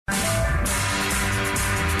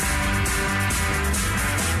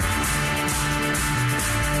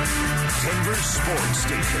Sports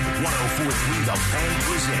Station 104.3 The Fan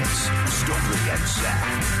presents Stokley and Zach.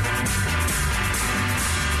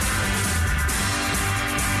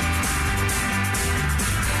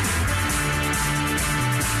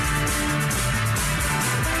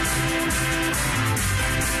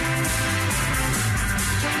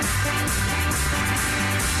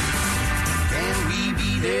 Can we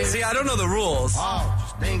be there? See, I don't know the rules.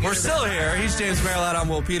 We're still here. He's James Marilad. I'm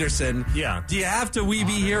Will Peterson. Yeah. Do you have to be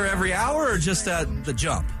here every hour or just at the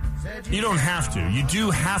jump? You don't have to. You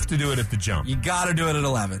do have to do it at the jump. You got to do it at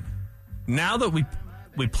 11. Now that we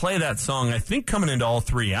play that song, I think coming into all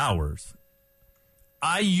 3 hours,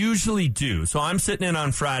 I usually do. So I'm sitting in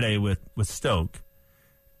on Friday with Stoke,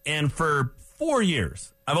 and for 4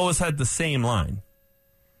 years, I've always had the same line.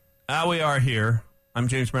 We are here. I'm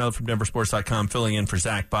James Marilad from DenverSports.com, filling in for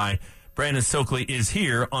Zach By. Brandon Stokley is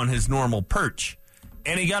here on his normal perch,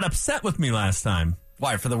 and he got upset with me last time.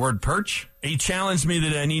 Why, for the word perch? He challenged me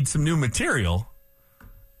that I need some new material.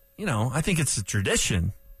 You know, I think it's a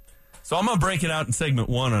tradition. So I'm going to break it out in segment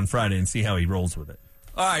 1 on Friday and see how he rolls with it.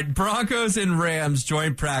 All right, Broncos and Rams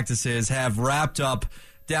joint practices have wrapped up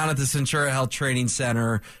down at the Centura Health Training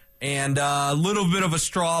Center. And a little bit of a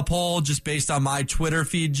straw poll just based on my Twitter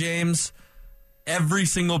feed, James. Every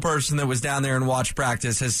single person that was down there and watched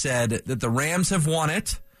practice has said that the Rams have won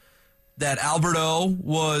it, that Alberto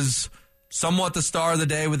was somewhat the star of the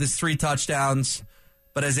day with his 3 touchdowns.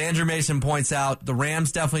 But as Andrew Mason points out, the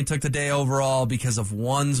Rams definitely took the day overall because of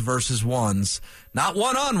ones versus ones. Not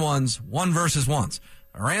one-on-ones, one versus ones.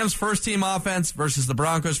 The Rams' first-team offense versus the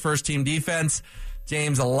Broncos' first-team defense.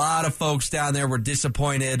 James, a lot of folks down there were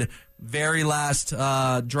disappointed. Very last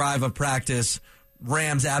drive of practice,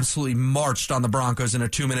 Rams absolutely marched on the Broncos in a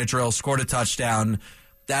 2-minute drill, scored a touchdown.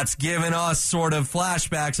 That's given us sort of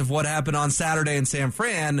flashbacks of what happened on Saturday in San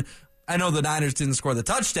Fran. I know the Niners didn't score the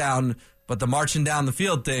touchdown, but the marching down the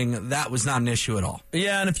field thing, that was not an issue at all.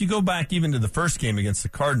 Yeah, and if you go back even to the first game against the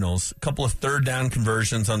Cardinals, a couple of third down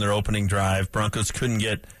conversions on their opening drive. Broncos couldn't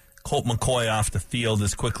get Colt McCoy off the field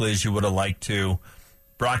as quickly as you would have liked to.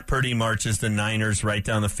 Brock Purdy marches the Niners right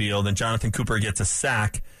down the field, and Jonathan Cooper gets a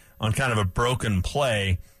sack on kind of a broken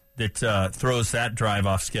play that throws that drive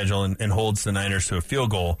off schedule and holds the Niners to a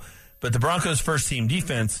field goal. But the Broncos' first-team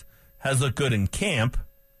defense has looked good in camp.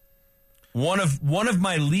 One of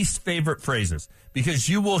my least favorite phrases, because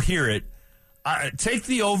you will hear it. Take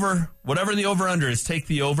the over, whatever the over-under is, take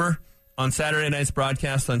the over on Saturday night's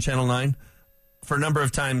broadcast on Channel 9. For a number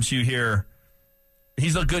of times you hear,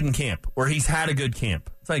 he's looked good in camp, or he's had a good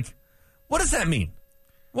camp. It's like, what does that mean?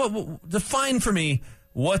 Well, define for me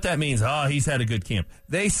what that means. Oh, he's had a good camp.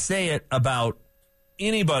 They say it about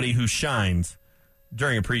anybody who shines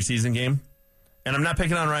during a preseason game. And I'm not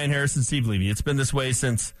picking on Ryan Harris and Steve Levy. It's been this way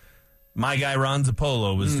since my guy Ron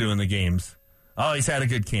Zappolo was doing the games. Oh, he's had a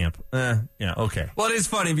good camp. Yeah, okay. Well, it is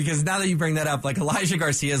funny because now that you bring that up, like Elijah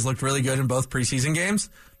Garcia's looked really good in both preseason games.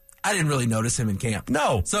 I didn't really notice him in camp.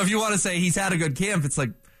 No. So if you want to say he's had a good camp, it's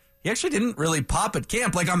like he actually didn't really pop at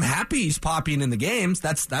camp. Like, I'm happy he's popping in the games.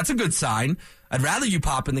 That's a good sign. I'd rather you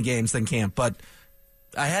pop in the games than camp. But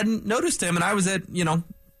I hadn't noticed him, and I was at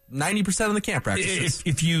 90% of the camp practices.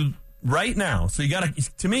 If you right now, so you got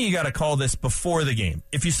to call this before the game.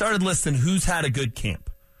 If you started listing who's had a good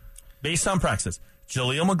camp based on practice,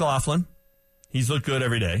 Jaleel McLaughlin, he's looked good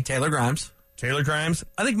every day. Taylor Grimes.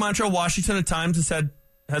 I think Montrell Washington at times has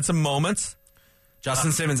had some moments.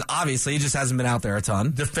 Justin Simmons, obviously, just hasn't been out there a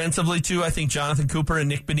ton. Defensively, too, I think Jonathan Cooper and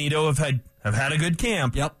Nick Benito have had a good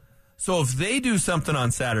camp. Yep. So if they do something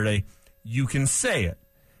on Saturday, you can say it.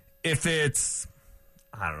 If it's,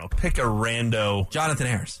 I don't know, pick a rando. Jonathan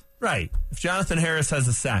Harris. Right. If Jonathan Harris has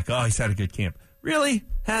a sack, oh, he's had a good camp. Really?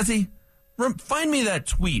 Has he? Find me that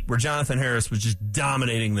tweet where Jonathan Harris was just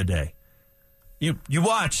dominating the day. You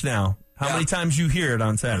watch now. How many times you hear it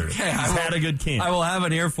on Saturday? Okay, he's had a good camp. I will have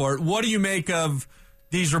an ear for it. What do you make of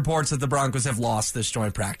these reports that the Broncos have lost this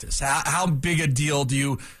joint practice? How big a deal do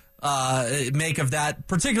you make of that,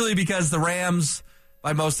 particularly because the Rams,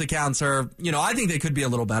 by most accounts, are, I think they could be a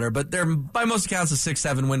little better, but they're, by most accounts, a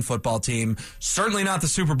 6-7 win football team. Certainly not the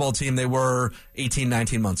Super Bowl team they were 18,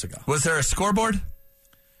 19 months ago. Was there a scoreboard?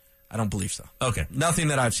 I don't believe so. Okay. Nothing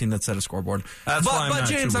that I've seen that said a scoreboard. But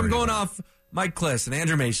James, I'm going off Mike Kliss and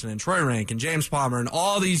Andrew Mason and Troy Rank and James Palmer and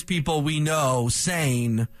all these people we know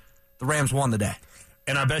saying the Rams won the day.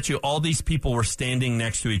 And I bet you all these people were standing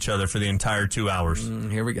next to each other for the entire 2 hours.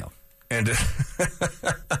 Here we go. And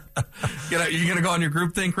you're going to go on your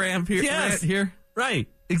groupthink ramp here? Yes. Here? Right.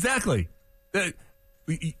 Exactly.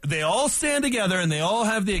 They all stand together and they all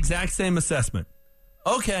have the exact same assessment.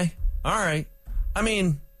 Okay. All right. I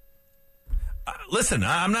mean, listen,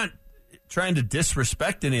 I'm not trying to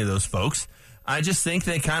disrespect any of those folks. I just think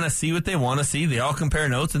they kind of see what they want to see. They all compare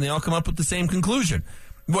notes, and they all come up with the same conclusion.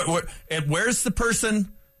 Where's the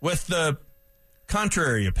person with the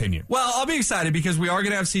contrary opinion? Well, I'll be excited because we are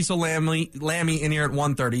going to have Cecil Lammy in here at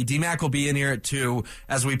 1:30. D-Mac will be in here at 2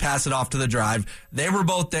 as we pass it off to the drive. They were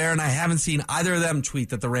both there, and I haven't seen either of them tweet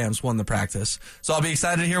that the Rams won the practice. So I'll be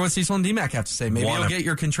excited to hear what Cecil and D-Mac have to say. Maybe you'll get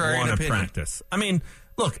your contrarian opinion. Practice. I mean,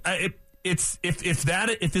 look, if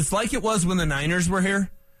it's like it was when the Niners were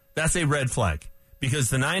here, that's a red flag because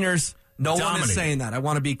the Niners. No one is saying that. I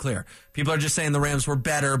want to be clear. People are just saying the Rams were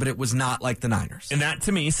better, but it was not like the Niners. And that,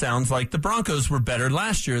 to me, sounds like the Broncos were better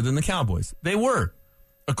last year than the Cowboys. They were.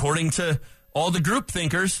 According to all the group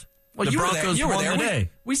thinkers, the Broncos won the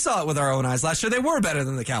day. We saw it with our own eyes last year. They were better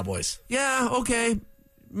than the Cowboys. Yeah, okay.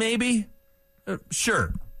 Maybe.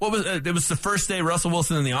 Sure. It was the first day Russell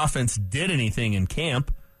Wilson and the offense did anything in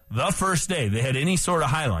camp. The first day they had any sort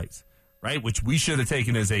of highlights, right? Which we should have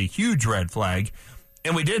taken as a huge red flag.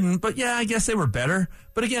 And we didn't, but yeah, I guess they were better.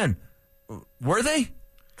 But again, were they?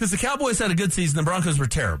 Because the Cowboys had a good season, the Broncos were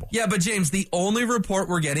terrible. Yeah, but James, the only report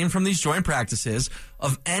we're getting from these joint practices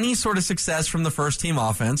of any sort of success from the first team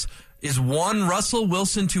offense is one Russell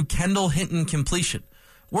Wilson to Kendall Hinton completion.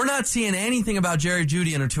 We're not seeing anything about Jerry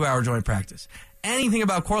Jeudy in a 2-hour joint practice. Anything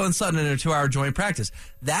about Cortland Sutton in a 2-hour joint practice.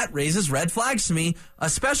 That raises red flags to me,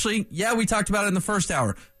 especially, we talked about it in the first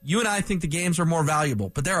hour. You and I think the games are more valuable,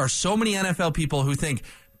 but there are so many NFL people who think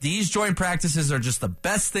these joint practices are just the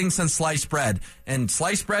best thing since sliced bread. And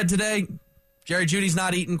sliced bread today, Jerry Jeudy's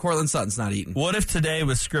not eating, Cortland Sutton's not eating. What if today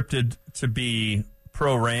was scripted to be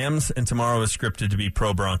pro Rams and tomorrow was scripted to be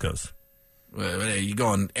pro Broncos? Are you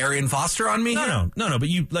going Arian Foster on me? No. But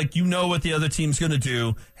you know what the other team's going to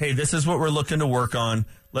do. Hey, this is what we're looking to work on.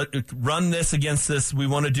 Run this against this. We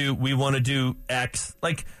want to do X.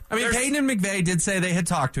 Peyton and McVay did say they had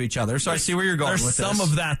talked to each other, so I see where you're going with this. There's some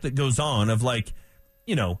of that goes on of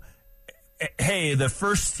hey, the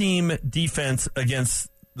first team defense against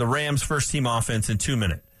the Rams' first team offense in 2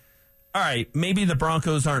 minutes. All right, maybe the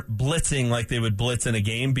Broncos aren't blitzing like they would blitz in a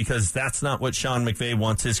game because that's not what Sean McVay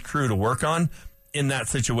wants his crew to work on in that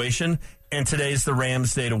situation. And today's the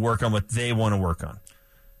Rams' day to work on what they want to work on.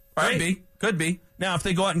 All right? Could be. Now, if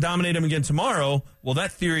they go out and dominate them again tomorrow, well,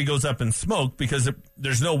 that theory goes up in smoke because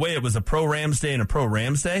there's no way it was a pro-Rams day and a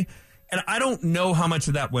pro-Rams day. And I don't know how much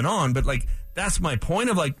of that went on, but, that's my point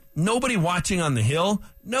of, nobody watching on the Hill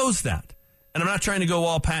knows that. And I'm not trying to go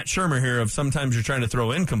all Pat Shurmur here of sometimes you're trying to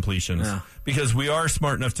throw in completions because we are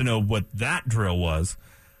smart enough to know what that drill was.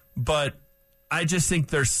 But I just think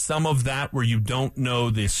there's some of that where you don't know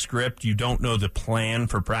the script, you don't know the plan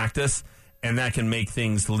for practice, and that can make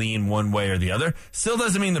things lean one way or the other. Still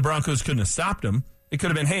doesn't mean the Broncos couldn't have stopped them. It could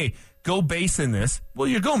have been, hey, go base in this. Well,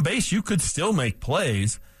 you're going base. You could still make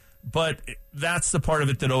plays. But that's the part of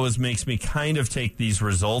it that always makes me kind of take these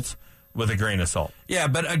results with a grain of salt. Yeah,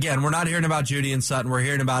 but again, we're not hearing about Jeudy and Sutton. We're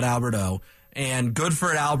hearing about Albert O. And good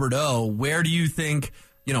for Albert O. Where do you think,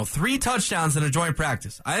 3 touchdowns in a joint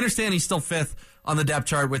practice? I understand he's still 5th on the depth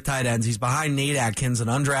chart with tight ends. He's behind Nate Atkins, an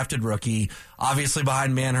undrafted rookie, obviously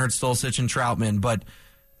behind Manhurts, Stolcich, and Troutman. But,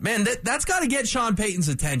 man, that's got to get Sean Payton's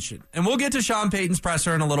attention. And we'll get to Sean Payton's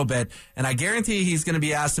presser in a little bit, and I guarantee he's going to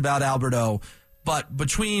be asked about Albert O. But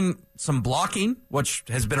between some blocking, which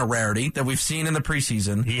has been a rarity that we've seen in the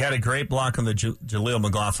preseason. He had a great block on the Jaleel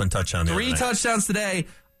McLaughlin touchdown. 3 touchdowns today.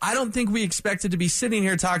 I don't think we expected to be sitting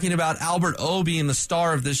here talking about Albert O being the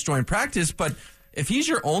star of this joint practice. But if he's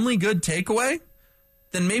your only good takeaway,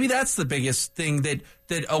 then maybe that's the biggest thing that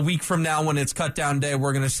a week from now when it's cut down day,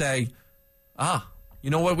 we're going to say, you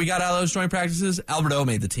know what we got out of those joint practices? Albert O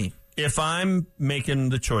made the team. If I'm making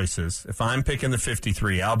the choices, if I'm picking the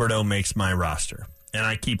 53, Albert O makes my roster. And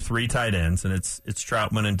I keep 3 tight ends, and it's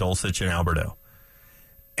Troutman and Dulcich and Albert O.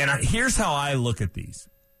 And here's how I look at these.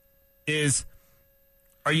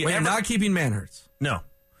 You're not keeping Manhurts? No.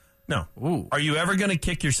 Ooh. Are you ever going to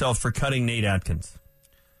kick yourself for cutting Nate Atkins?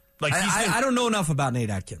 I don't know enough about Nate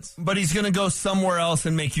Atkins. But he's going to go somewhere else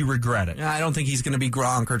and make you regret it. I don't think he's going to be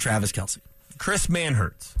Gronk or Travis Kelce. Chris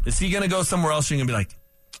Manhurts. Is he going to go somewhere else? You're going to be like,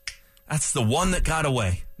 that's the one that got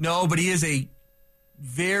away. No, but he is a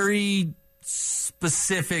very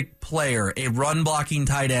specific player, a run-blocking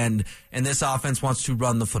tight end, and this offense wants to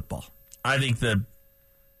run the football. I think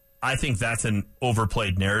that's an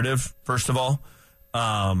overplayed narrative, first of all,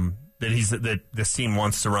 that this team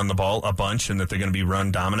wants to run the ball a bunch and that they're going to be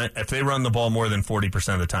run dominant. If they run the ball more than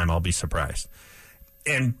 40% of the time, I'll be surprised.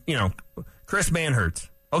 And, Chris Manhurts.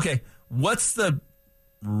 Okay, what's the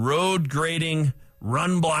road grading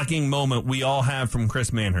run-blocking moment we all have from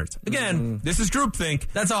Chris Manhertz. Again, this is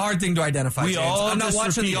groupthink. That's a hard thing to identify, We James. all I'm not just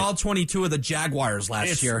watching repeat the it. all-22 of the Jaguars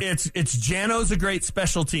last year. It's Jano's a great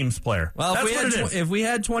special teams player. Well, that's what it is. if we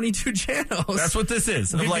had 22 Janos, That's what this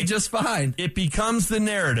is. we'd be just fine. It becomes the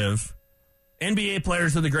narrative. NBA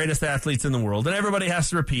players are the greatest athletes in the world, and everybody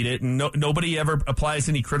has to repeat it, and nobody ever applies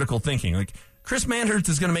any critical thinking. Like, Chris Manhertz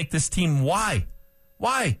is going to make this team. Why?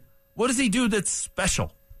 Why? What does he do that's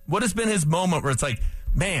special? What has been his moment where it's like,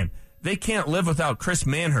 man, they can't live without Chris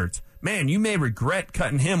Manhertz. Man, you may regret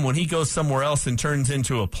cutting him when he goes somewhere else and turns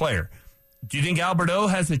into a player. Do you think Alberto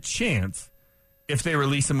has a chance, if they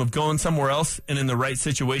release him, of going somewhere else and in the right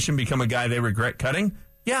situation become a guy they regret cutting?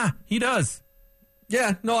 Yeah, he does.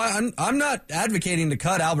 Yeah, no, I'm not advocating to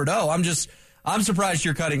cut Alberto. I'm surprised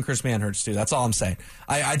you're cutting Chris Manhertz, too. That's all I'm saying.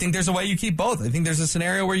 I think there's a way you keep both. I think there's a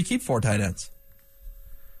scenario where you keep 4 tight ends.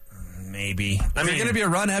 Maybe. If you're going to be a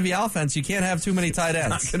run-heavy offense, you can't have too many tight ends.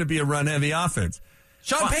 Not going to be a run-heavy offense.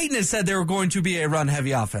 Sean Payton has said they were going to be a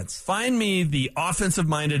run-heavy offense. Find me the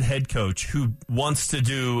offensive-minded head coach who wants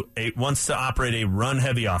to operate a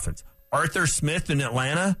run-heavy offense. Arthur Smith in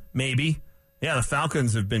Atlanta, maybe. Yeah, the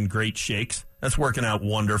Falcons have been great shakes. That's working out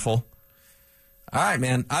wonderful. All right,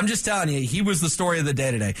 man. I'm just telling you, he was the story of the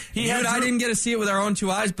day today. I didn't get to see it with our own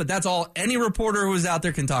 2 eyes, but that's all any reporter who was out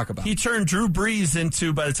there can talk about. He turned Drew Brees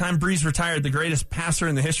into, by the time Brees retired, the greatest passer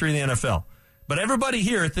in the history of the NFL. But everybody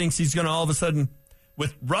here thinks he's going to all of a sudden,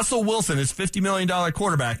 with Russell Wilson, his $50 million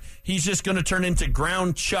quarterback, he's just going to turn into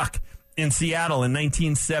Ground Chuck in Seattle in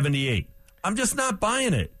 1978. I'm just not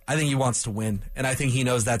buying it. I think he wants to win, and I think he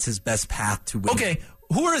knows that's his best path to win. Okay,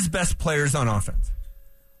 who are his best players on offense?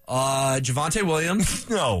 Javonte Williams.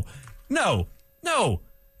 No.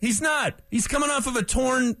 He's not. He's coming off of a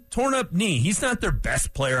torn up knee. He's not their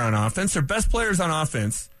best player on offense. Their best players on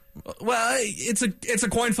offense. Well, it's a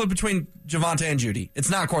coin flip between Javonte and Judy. It's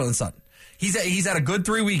not Cortland Sutton. He's had a good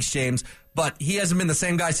 3 weeks, James, but he hasn't been the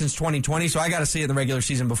same guy since 2020. So I got to see it in the regular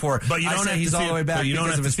season before. But you don't have he's to all see the way back. But you don't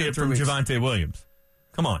because have of to his see it 3 from weeks. Javonte Williams.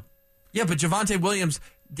 Come on. Yeah, but Javonte Williams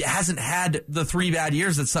hasn't had the 3 bad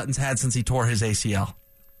years that Sutton's had since he tore his ACL.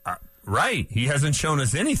 Right. He hasn't shown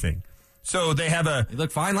us anything. So they have He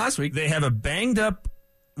looked fine last week. They have a banged up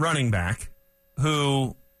running back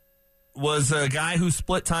who was a guy who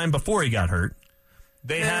split time before he got hurt.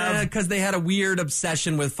 Because they had a weird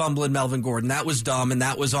obsession with fumbling Melvin Gordon. That was dumb, and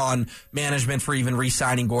that was on management for even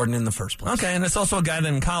re-signing Gordon in the first place. Okay, and it's also a guy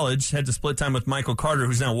that in college had to split time with Michael Carter,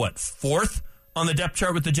 who's now, 4th on the depth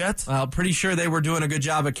chart with the Jets? Pretty sure they were doing a good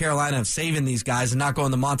job at Carolina of saving these guys and not going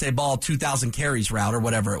the Monte Ball 2,000 carries route or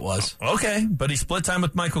whatever it was. Okay, but he split time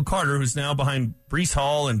with Michael Carter, who's now behind Breece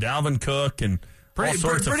Hall and Dalvin Cook and all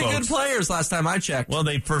sorts of folks. Pretty good players last time I checked. Well,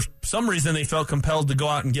 for some reason, they felt compelled to go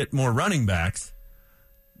out and get more running backs.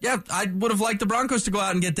 Yeah, I would have liked the Broncos to go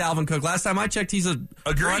out and get Dalvin Cook. Last time I checked, he's a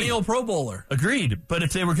perennial Pro Bowler. Agreed. But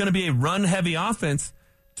if they were going to be a run-heavy offense,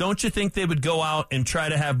 don't you think they would go out and try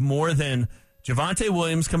to have more than Javonte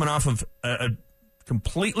Williams coming off of a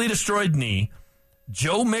completely destroyed knee,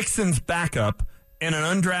 Joe Mixon's backup, and an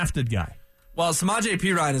undrafted guy? Well, Samaje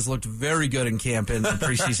Perine has looked very good in camp in the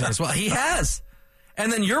preseason as well. He has.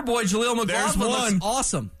 And then your boy, Jaleel McLaughlin, looks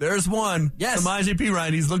awesome. There's one. Yes. Samaje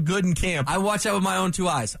Perine, he's looked good in camp. I watched that with my own 2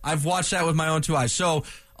 eyes. So,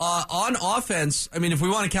 on offense, I mean, if we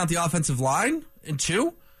want to count the offensive line in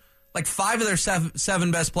 2, like 5 of their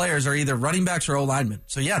 7 best players are either running backs or O-linemen.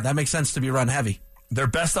 So, yeah, that makes sense to be run heavy. Their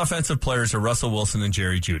best offensive players are Russell Wilson and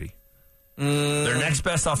Jerry Jeudy. Their next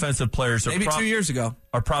best offensive players maybe 2 years ago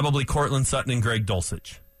are probably Cortland Sutton and Greg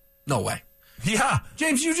Dulcich. No way. Yeah.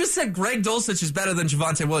 James, you just said Greg Dulcich is better than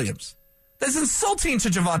Javonte Williams. That's insulting to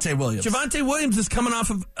Javonte Williams. Javonte Williams is coming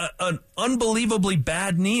off of an unbelievably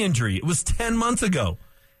bad knee injury. It was 10 months ago.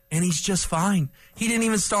 And he's just fine. He didn't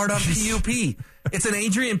even start on PUP. It's an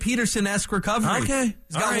Adrian Peterson-esque recovery. Okay.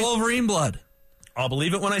 He's got Wolverine blood. I'll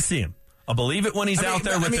believe it when I see him. I'll believe it when he's out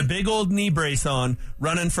there with the big old knee brace on,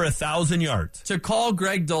 running for 1,000 yards. To call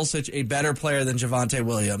Greg Dulcich a better player than Javonte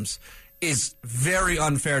Williams is very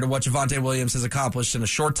unfair to what Javonte Williams has accomplished in a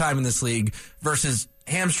short time in this league versus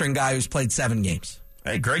hamstring guy who's played 7 games.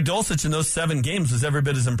 Hey, Greg Dulcich in those 7 games was every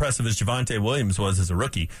bit as impressive as Javonte Williams was as a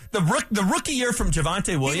rookie. The rookie year from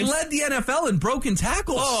Javonte Williams. He led the NFL in broken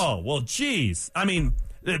tackles. Oh, well, geez. I mean,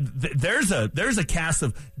 there's a cast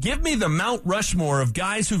of, give me the Mount Rushmore of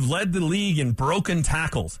guys who've led the league in broken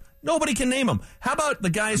tackles. Nobody can name them. How about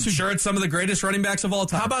the guys who... Sure, it's some of the greatest running backs of all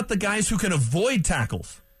time. How about the guys who can avoid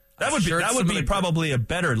tackles? That would be probably a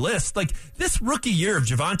better list. Like, this rookie year of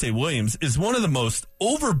Javonte Williams is one of the most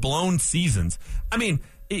overblown seasons. I mean,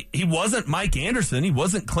 he wasn't Mike Anderson. He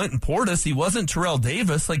wasn't Clinton Portis. He wasn't Terrell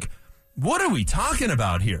Davis. Like, What are we talking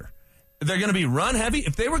about here? They're going to be run heavy?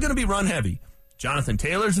 If they were going to be run heavy, Jonathan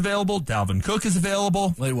Taylor's available, Dalvin Cook is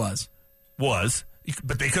available. Well, he was.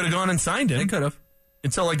 But they could have gone and signed him. They could have.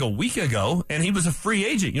 Until like a week ago, and he was a free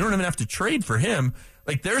agent. You don't even have to trade for him.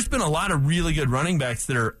 Like, there's been a lot of really good running backs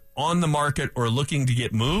that are on the market or looking to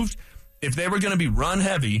get moved. If they were going to be run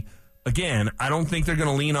heavy, again, I don't think they're going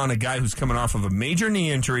to lean on a guy who's coming off of a major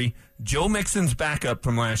knee injury, Joe Mixon's backup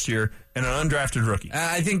from last year, and an undrafted rookie.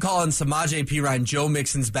 I think calling Samaje Perine Joe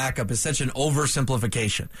Mixon's backup is such an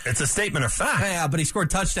oversimplification. It's a statement of fact. Yeah, but he scored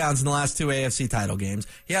touchdowns in the last 2 AFC title games.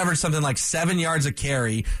 He averaged something like 7 yards a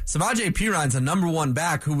carry. Samaje Perine's a number one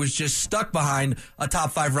back who was just stuck behind a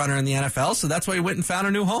top 5 runner in the NFL, so that's why he went and found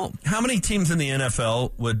a new home. How many teams in the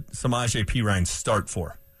NFL would Samaje Perine start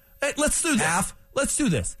for? Hey, let's do this. Half. Let's do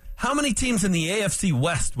this. How many teams in the AFC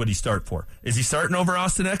West would he start for? Is he starting over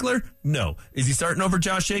Austin Eckler? No. Is he starting over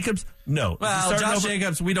Josh Jacobs? No. Well, Josh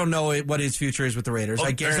Jacobs, we don't know what his future is with the Raiders.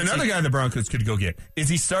 I guarantee. There's another guy the Broncos could go get. Is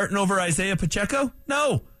he starting over Isaiah Pacheco?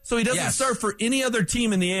 No. So he doesn't start for any other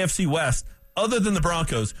team in the AFC West other than the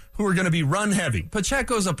Broncos, who are going to be run heavy.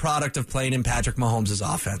 Pacheco's a product of playing in Patrick Mahomes'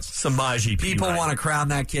 offense. Samaje Perine. People want to crown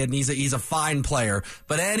that kid, and he's a fine player.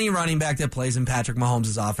 But any running back that plays in Patrick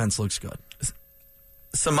Mahomes' offense looks good.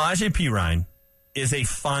 Samaje Perine is a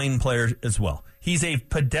fine player as well. He's a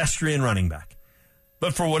pedestrian running back.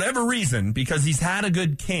 But for whatever reason, because he's had a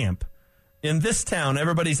good camp, in this town,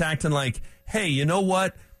 everybody's acting like, hey, you know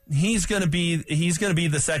what? He's going to be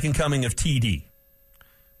the second coming of TD.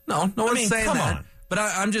 No one's saying come that. on. But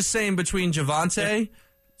I'm just saying between Javonte,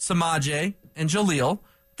 Samaje, and Jaleel,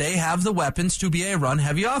 they have the weapons to be a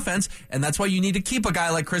run-heavy offense, and that's why you need to keep a guy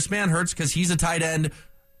like Chris Manhertz because he's a tight end.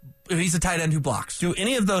 He's a tight end who blocks. Do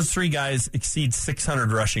any of those 3 guys exceed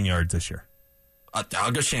 600 rushing yards this year?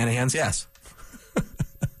 I'll go Shanahan's, yes.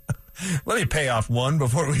 Let me pay off one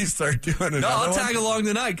before we start doing another one. I'll tag along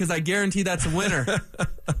tonight because I guarantee that's a winner.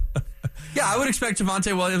 Yeah, I would expect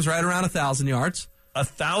Javonte Williams right around 1,000 yards.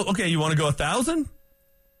 1,000? Okay, you want to go 1,000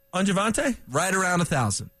 on Javonte? Right around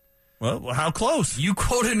 1,000. Well, how close? You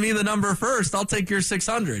quoted me the number first. I'll take your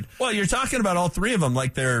 600. Well, you're talking about all 3 of them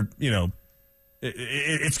like they're,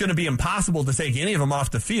 it's going to be impossible to take any of them off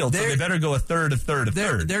the field, so they better go a third.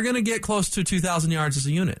 They're going to get close to 2,000 yards as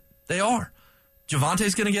a unit. They are.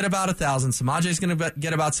 Javonte's going to get about 1,000. Samaje's going to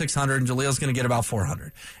get about 600, and Jaleel's going to get about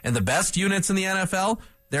 400. And the best units in the NFL,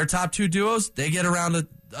 their top 2 duos, they get around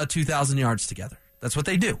a 2,000 yards together. That's what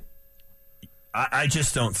they do. I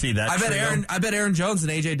just don't see that. I bet Aaron Jones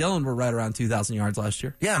and A.J. Dillon were right around 2,000 yards last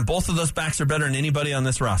year. Yeah, and both of those backs are better than anybody on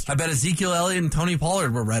this roster. I bet Ezekiel Elliott and Tony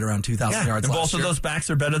Pollard were right around 2,000 yards and last both of those backs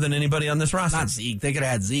are better than anybody on this roster. Not Zeke. They could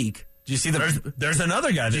have had Zeke. Did you see There's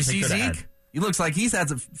another guy that Did you see Zeke? He looks like he's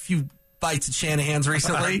had a few bites at Shanahan's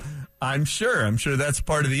recently. I'm sure that's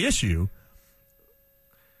part of the issue.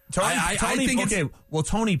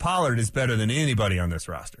 Tony Pollard is better than anybody on this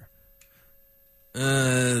roster.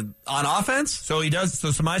 On offense? So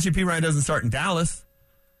Samaje Perine doesn't start in Dallas.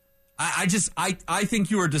 I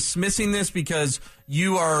think you are dismissing this because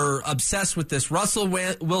you are obsessed with this Russell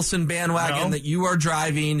Wilson bandwagon that you are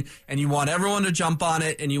driving, and you want everyone to jump on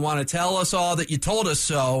it, and you want to tell us all that you told us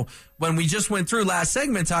so, when we just went through last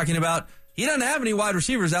segment talking about he doesn't have any wide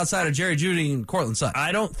receivers outside of Jerry Jeudy and Cortland Sutton.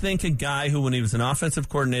 I don't think a guy who, when he was an offensive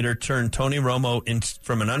coordinator, turned Tony Romo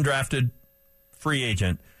from an undrafted free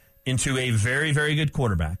agent into a very, very good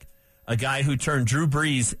quarterback, a guy who turned Drew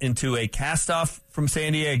Brees into a cast-off from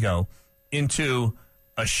San Diego into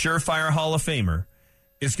a surefire Hall of Famer,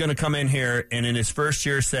 is going to come in here and in his first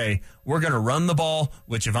year say, we're going to run the ball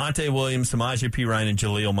with Javonte Williams, Samaje Perine, and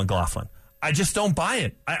Jaleel McLaughlin. I just don't buy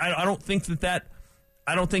it. I don't think that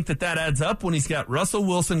adds up when he's got Russell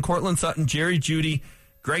Wilson, Cortland Sutton, Jerry Jeudy,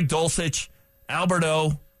 Greg Dulcich, Albert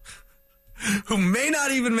O, who may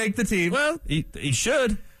not even make the team. Well, he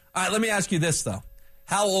should. All right, let me ask you this, though.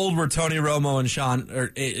 How old were Tony Romo and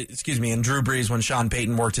Drew Brees when Sean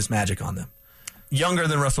Payton worked his magic on them? Younger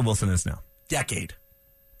than Russell Wilson is now.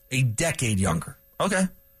 A decade younger. Okay.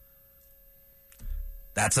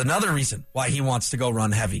 That's another reason why he wants to go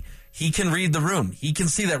run heavy. He can read the room. He can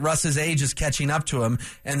see that Russ's age is catching up to him,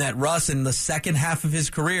 and that Russ in the second half of his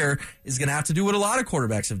career is going to have to do what a lot of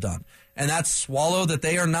quarterbacks have done. And that's swallow that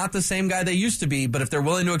they are not the same guy they used to be, but if they're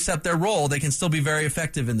willing to accept their role, they can still be very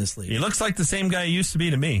effective in this league. He looks like the same guy he used to be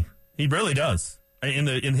to me. He really does.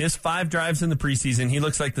 In his 5 drives in the preseason, he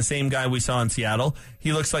looks like the same guy we saw in Seattle.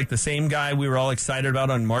 He looks like the same guy we were all excited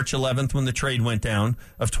about on March 11th when the trade went down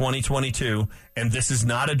of 2022, and this is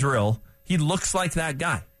not a drill. He looks like that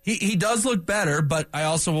guy. He does look better, but I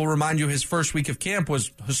also will remind you his first week of camp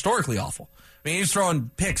was historically awful. I mean, he was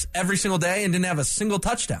throwing picks every single day and didn't have a single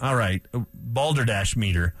touchdown. All right, Balderdash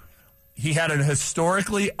meter. He had an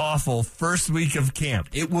historically awful first week of camp.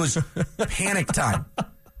 It was panic time.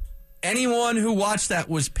 Anyone who watched that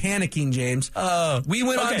was panicking, James. We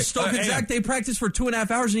went on Stoke exact. They practiced for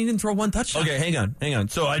 2.5 hours and he didn't throw one touchdown. Okay, hang on.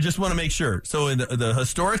 So I just want to make sure. So in the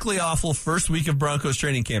historically awful first week of Broncos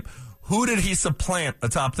training camp, who did he supplant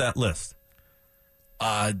atop that list?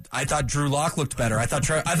 I thought Drew Lock looked better. I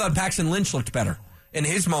thought Paxton Lynch looked better in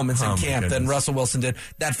his moments in camp than Russell Wilson did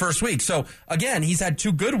that first week. So, again, he's had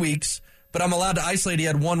 2 good weeks, but I'm allowed to isolate he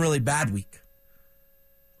had 1 really bad week.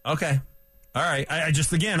 Okay. All right. I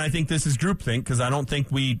think this is groupthink because I don't think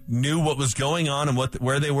we knew what was going on and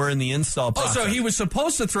where they were in the install process. Oh, so he was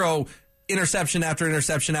supposed to throw interception after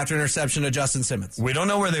interception after interception to Justin Simmons. We don't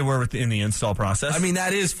know where they were in the install process. I mean,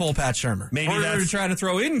 that is full Pat Shurmur. Maybe they were trying to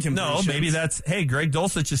throw in completions. No, maybe that's, hey, Greg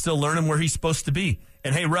Dulcich is still learning where he's supposed to be.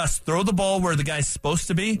 And, hey, Russ, throw the ball where the guy's supposed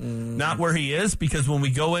to be, not where he is, because when we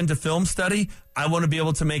go into film study, I want to be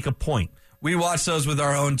able to make a point. We watched those with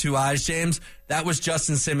our own 2 eyes, James. That was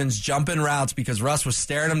Justin Simmons jumping routes because Russ was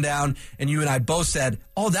staring him down, and you and I both said,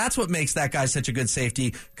 oh, that's what makes that guy such a good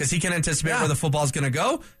safety because he can anticipate where the football's going to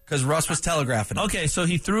go because Russ was telegraphing it. Okay, so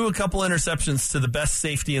he threw a couple interceptions to the best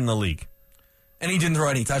safety in the league. And he didn't throw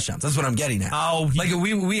any touchdowns. That's what I'm getting at.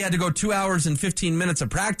 We had to go 2 hours and 15 minutes of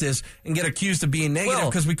practice and get accused of being negative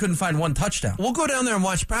because we couldn't find 1 touchdown. We'll go down there and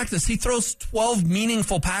watch practice. He throws 12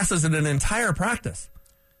 meaningful passes in an entire practice.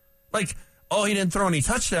 He didn't throw any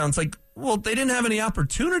touchdowns. They didn't have any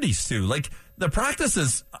opportunities to. The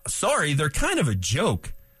practices, they're kind of a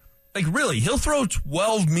joke. Really, he'll throw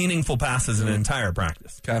 12 meaningful passes in an entire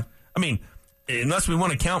practice. Okay. I mean, unless we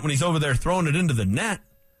want to count when he's over there throwing it into the net.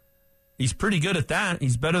 He's pretty good at that.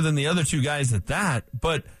 He's better than the other 2 guys at that.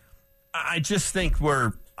 But I just think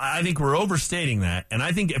we're overstating that. And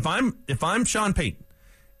I think if I'm Sean Payton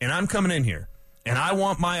and I'm coming in here and I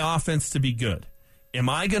want my offense to be good, am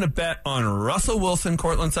I going to bet on Russell Wilson,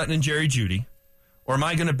 Cortland Sutton, and Jerry Jeudy, or am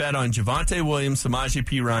I going to bet on Javonte Williams, Samaje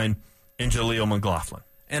Perine, and Jaleel McLaughlin?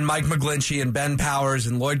 And Mike McGlinchey and Ben Powers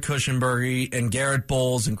and Lloyd Cushenberry and Garrett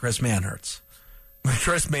Bowles and Chris Manhertz.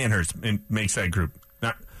 Chris Manhertz makes that group.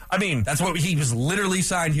 That's what he was literally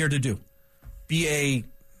signed here to do. Be a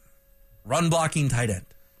run-blocking tight end.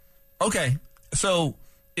 Okay, so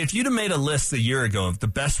if you'd have made a list a year ago of the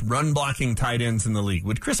best run-blocking tight ends in the league,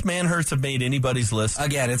 would Chris Manhertz have made anybody's list?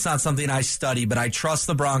 Again, it's not something I study, but I trust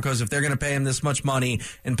the Broncos if they're going to pay him this much money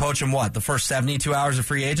and poach him, the first 72 hours of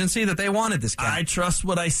free agency that they wanted this guy. I trust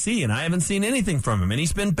what I see, and I haven't seen anything from him. And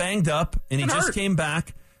he's been banged up, and he just came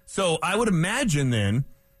back. So I would imagine then,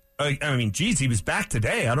 he was back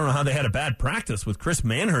today. I don't know how they had a bad practice with Chris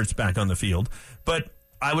Manhertz back on the field, but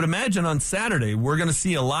I would imagine on Saturday we're going to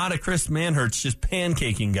see a lot of Chris Manhertz just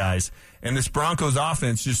pancaking guys, and this Broncos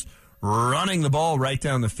offense just running the ball right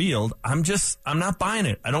down the field. I'm not buying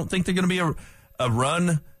it. I don't think they're going to be a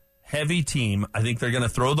run-heavy team. I think they're going to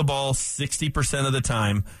throw the ball 60% of the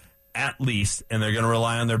time at least, and they're going to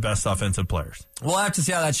rely on their best offensive players. We'll have to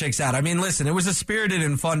see how that shakes out. I mean, listen, it was a spirited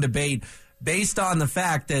and fun debate based on the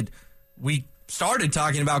fact that we started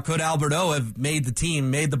talking about could Alberto have made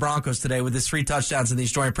the Broncos today with his 3 touchdowns in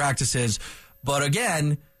these joint practices. But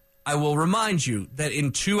again, I will remind you that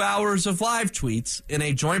in 2 hours of live tweets in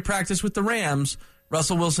a joint practice with the Rams,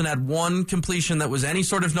 Russell Wilson had 1 completion that was any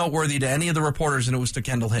sort of noteworthy to any of the reporters, and it was to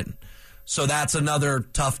Kendall Hinton. So that's another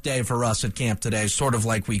tough day for Russ at camp today, sort of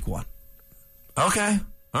like week 1. Okay.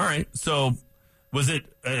 All right. So was it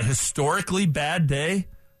a historically bad day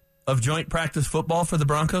of joint practice football for the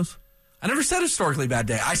Broncos? I never said historically bad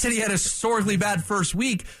day. I said he had a historically bad first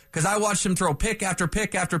week because I watched him throw pick after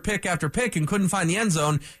pick after pick after pick and couldn't find the end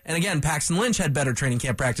zone. And again, Paxton Lynch had better training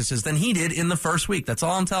camp practices than he did in the first week. That's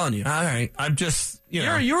all I'm telling you. All right. I'm just,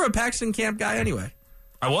 You're a Paxton camp guy anyway.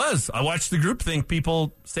 I was. I watched the groupthink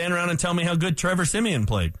people stand around and tell me how good Trevor Siemian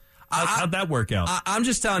played. How'd that work out? I'm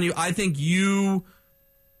just telling you, I think you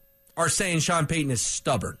are saying Sean Payton is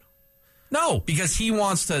stubborn. No, because he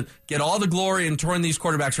wants to get all the glory and turn these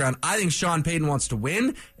quarterbacks around. I think Sean Payton wants to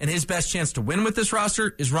win, and his best chance to win with this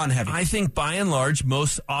roster is run heavy. I think by and large,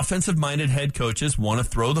 most offensive-minded head coaches want to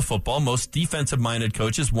throw the football. Most defensive-minded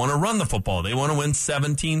coaches want to run the football. They want to win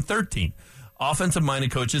 17-13.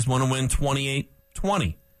 Offensive-minded coaches want to win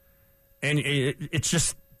 28-20. And it's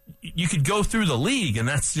just, you could go through the league, and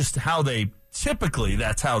that's just how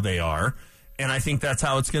that's how they are. And I think that's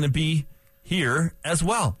how it's going to be here as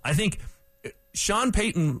well. I think Sean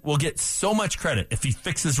Payton will get so much credit if he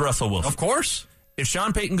fixes Russell Wilson. Of course. If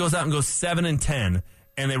Sean Payton goes out and goes 7-10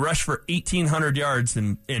 and they rush for 1,800 yards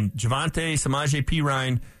and Javonte, Samaje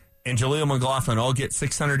Perine, and Jaleel McLaughlin all get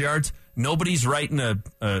 600 yards, nobody's writing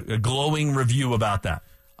a glowing review about that.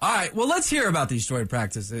 All right, well, let's hear about these joint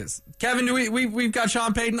practices. Kevin, we've got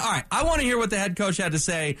Sean Payton. All right, I want to hear what the head coach had to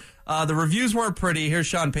say. The reviews weren't pretty. Here's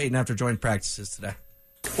Sean Payton after joint practices today.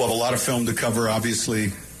 Well, a lot of film to cover, obviously.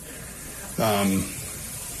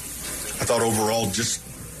 I thought overall, just,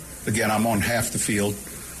 again, I'm on half the field.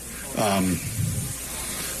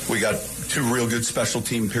 We got 2 real good special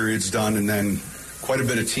team periods done, and then quite a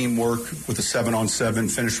bit of teamwork with a 7-on-7,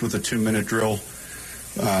 finished with a 2-minute drill.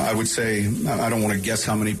 I would say, I don't want to guess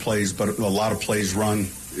how many plays, but a lot of plays run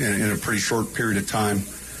in a pretty short period of time.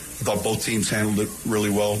 I thought both teams handled it really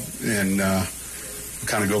well, and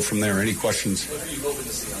kind of go from there. Any questions? What are you hoping to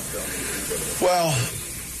see on film? Well,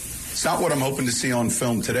 it's not what I'm hoping to see on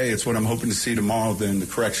film today. It's what I'm hoping to see tomorrow, then the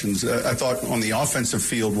corrections. I thought on the offensive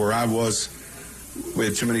field where I was, we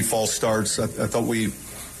had too many false starts. I thought we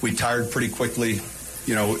tired pretty quickly.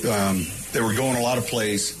 You know, they were going a lot of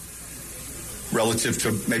plays relative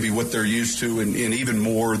to maybe what they're used to, and even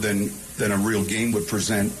more than a real game would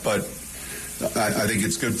present. But I think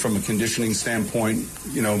it's good from a conditioning standpoint.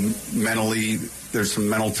 You know, mentally, there's some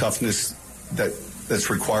mental toughness that's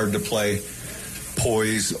required to play,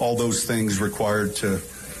 poise, all those things required to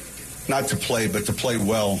not to play, but to play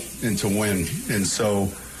well and to win. And so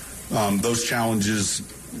those challenges,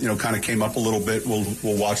 you know, kind of came up a little bit.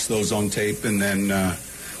 We'll watch those on tape, and then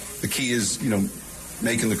the key is, you know,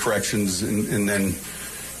 making the corrections, and then,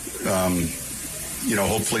 you know,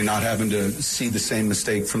 hopefully not having to see the same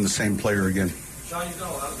mistake from the same player again. Sean, you've done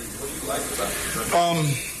a lot of things. What do you like about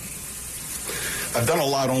it? I've done a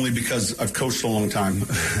lot only because I've coached a long time.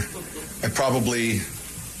 I probably,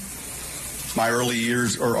 our early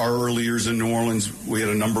years in New Orleans, we had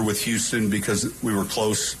a number with Houston because we were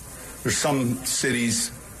close. There's some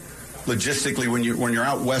cities, logistically, when you're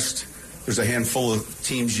out west, there's a handful of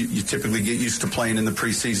teams you typically get used to playing in the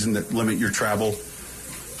preseason that limit your travel.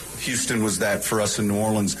 Houston was that for us in New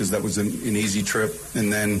Orleans because that was an easy trip.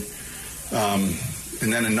 And then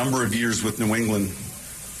a number of years with New England.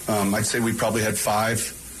 I'd say we probably had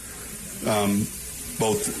 5,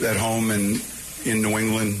 both at home and in New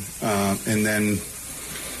England. And then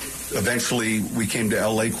eventually we came to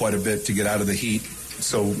L.A. quite a bit to get out of the heat.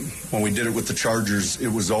 So when we did it with the Chargers, it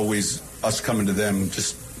was always us coming to them.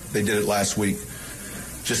 They did it last week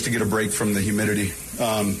just to get a break from the humidity.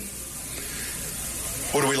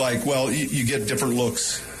 What do we like? Well, you get different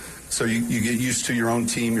looks. So you get used to your own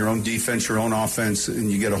team, your own defense, your own offense,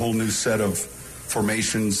 and you get a whole new set of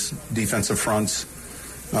formations, defensive fronts.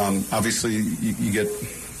 Obviously, you get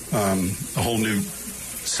a whole new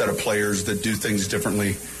set of players that do things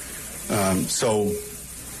differently. So,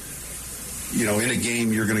 you know, in a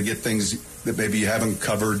game, you're going to get things that maybe you haven't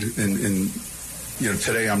covered. And you know,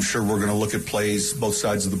 today I'm sure we're going to look at plays, both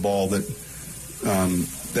sides of the ball,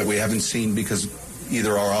 that we haven't seen because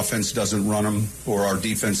either our offense doesn't run them or our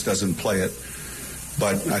defense doesn't play it.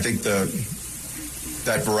 But I think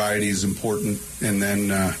that variety is important. And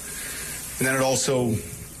then it also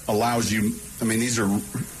allows you, I mean, these are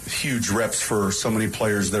huge reps for so many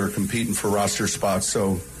players that are competing for roster spots.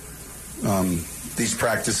 So these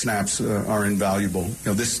practice snaps are invaluable. You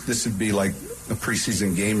know, this would be like a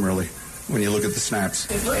preseason game, really, when you look at the snaps.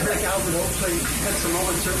 It looked like Alvin Oakley had some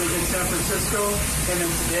moments certainly against San Francisco, and then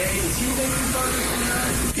today, is he making progress from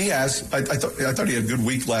that? He has. I thought he had a good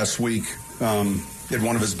week last week. He had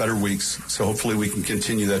one of his better weeks, so hopefully we can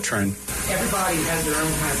continue that trend. Everybody has their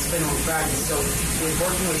own kind of spin on practice, so with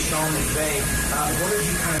working with Sean McVay, what have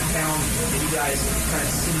you kind of found that you guys kind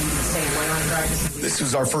of see the same way on practice? This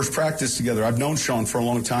is our first practice together. I've known Sean for a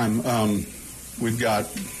long time. We've got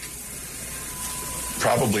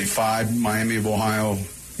probably 5, Miami of Ohio.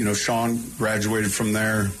 You know, Sean graduated from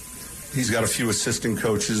there. He's got a few assistant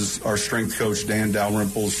coaches. Our strength coach, Dan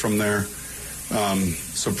Dalrymple's from there.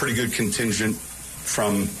 So pretty good contingent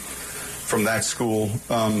from that school.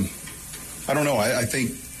 I don't know. I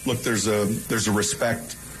think, look, there's a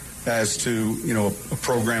respect as to, you know, a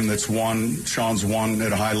program that's won. Sean's won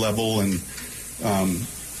at a high level, and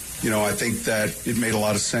you know, I think that it made a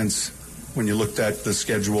lot of sense when you looked at the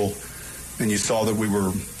schedule and you saw that we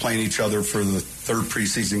were playing each other for the 3rd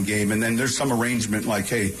preseason game. And then there's some arrangement like,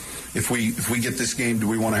 hey, if we get this game, do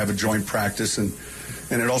we want to have a joint practice? And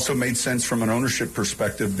it also made sense from an ownership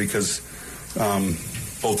perspective because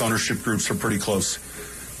both ownership groups are pretty close.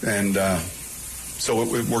 And so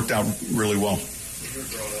it worked out really well.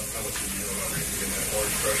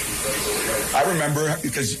 I remember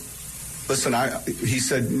because, listen, he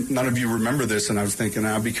said, none of you remember this, and I was thinking,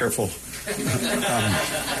 I'll be careful.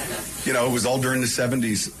 You know, it was all during the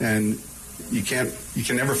 70s, and you can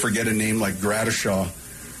never forget a name like Gradishaw.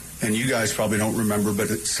 and you guys probably don't remember, but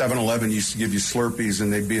 7-Eleven used to give you Slurpees,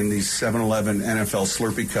 and they'd be in these 7-Eleven NFL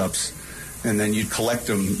Slurpee cups, and then you'd collect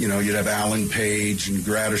them. You know, you'd have Alan Page and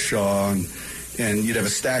Gradishaw, and you'd have a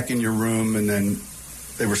stack in your room, and then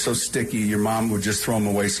they were so sticky, your mom would just throw them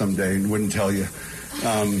away someday and wouldn't tell you.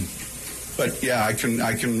 But yeah, I can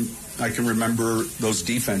remember those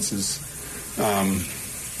defenses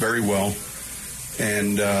very well,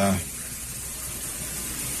 and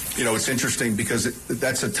you know, it's interesting because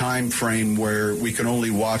that's a time frame where we can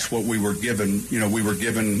only watch what we were given. You know, we were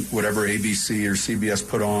given whatever ABC or CBS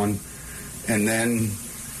put on, and then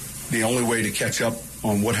the only way to catch up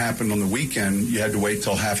on what happened on the weekend, you had to wait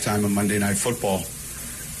till halftime of Monday Night Football.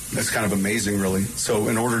 That's kind of amazing, really. So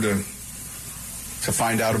in order to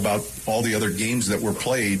find out about all the other games that were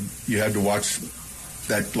played, you had to watch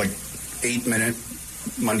that like 8-minute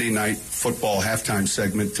Monday Night Football halftime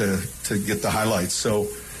segment to get the highlights. So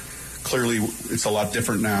clearly it's a lot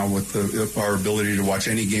different now with our ability to watch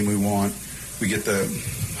any game we want. We get the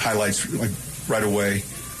highlights like right away.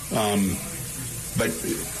 But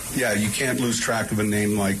yeah, you can't lose track of a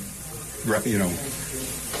name like, you know,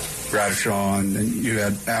 Gradishaw, and you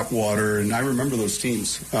had Atwater, and I remember those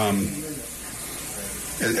teams.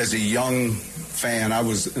 As a young fan, I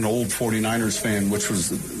was an old 49ers fan, which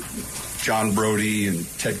was John Brody and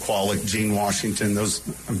Ted Kwolek, Gene Washington. Those,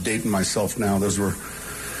 I'm dating myself now. Those were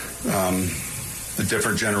a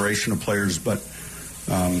different generation of players, but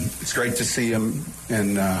it's great to see him.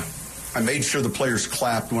 And I made sure the players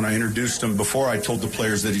clapped when I introduced him before I told the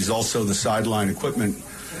players that he's also the sideline equipment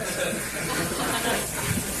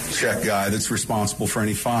check guy that's responsible for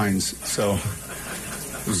any fines. So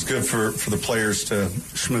it was good for the players to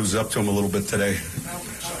schmooze up to him a little bit today.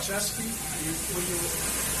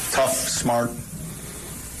 Tough, smart.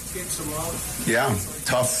 Yeah,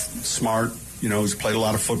 tough, smart. You know, he's played a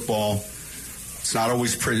lot of football. It's not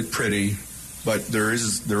always pretty, but there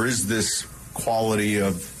is this quality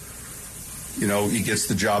of, you know, he gets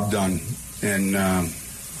the job done. And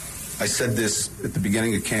I said this at the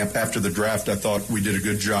beginning of camp. After the draft, I thought we did a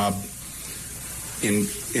good job in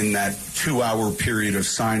that 2-hour period of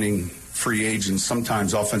signing free agents.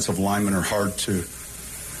 Sometimes offensive linemen are hard to,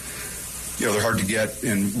 you know, they're hard to get,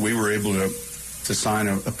 and we were able to sign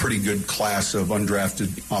a pretty good class of undrafted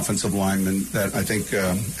offensive linemen that I think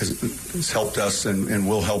has helped us and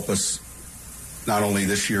will help us not only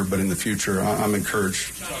this year but in the future. I'm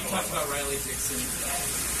encouraged. John, you talked about Riley Dixon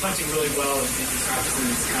punting really well and practicing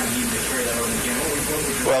this kind of needing to carry that over in the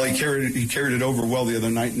game. Well, he carried it over well the other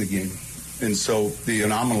night in the game, and so the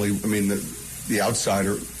anomaly, I mean, the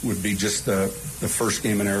outsider would be just the first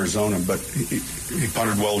game in Arizona, but he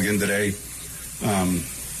punted well again today.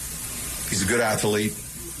 He's a good athlete,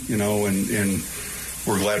 you know, and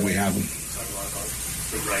we're glad we have him. Talk about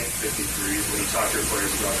the right 53s. When you talk to your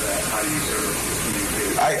players about that, how do you sort of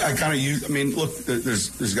communicate? I kind of use. I mean, look,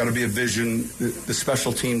 there's got to be a vision. The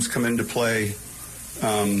special teams come into play.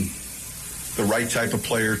 The right type of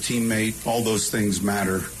player, teammate, all those things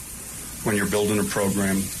matter when you're building a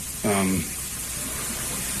program. And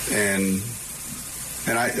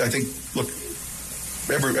I think, look,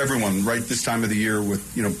 everyone right this time of the year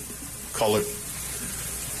with, you know, call it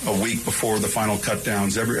a week before the final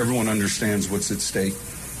cutdowns, everyone understands what's at stake.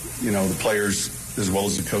 You know, the players as well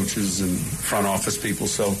as the coaches and front office people.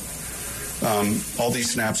 So all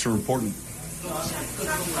these snaps are important.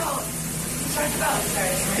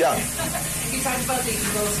 Yeah. You talked about the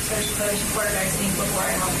Eagles push quarterback sneak before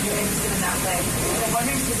and how you're interested in that play. I'm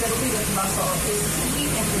wondering specifically with Russell, is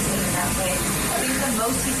he interested in that play? I think the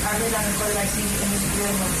most he's ever done a quarterback sneak in his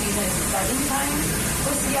career in one season is 7 times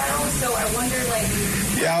with Seattle. So I wonder, like,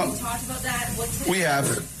 have you talked about that? We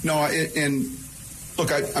have. No, and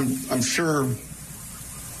look, I'm sure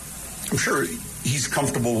he's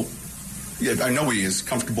comfortable. Yeah, I know he is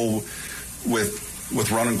comfortable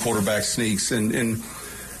with running quarterback sneaks, and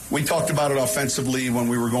we talked about it offensively when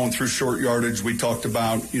we were going through short yardage. We talked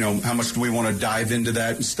about, you know, how much do we want to dive into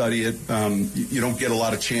that and study it. You don't get a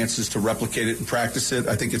lot of chances to replicate it and practice it.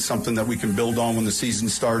 I think it's something that we can build on when the season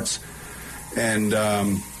starts, and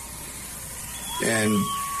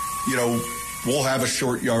you know, we'll have a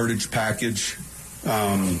short yardage package,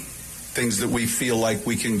 things that we feel like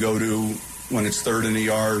we can go to when it's third and a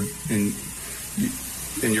yard, and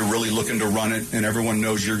you're really looking to run it, and everyone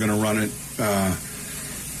knows you're going to run it.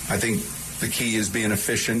 I think the key is being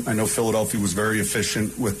efficient. I know Philadelphia was very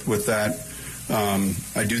efficient with that.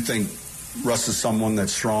 I do think Russ is someone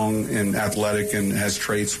that's strong and athletic and has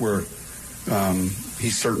traits where he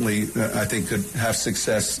certainly, I think, could have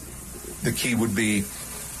success. The key would be,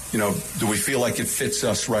 you know, do we feel like it fits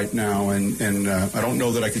us right now? And I don't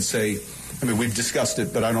know that I could say I mean, we've discussed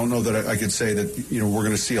it, but I don't know that I could say that, we're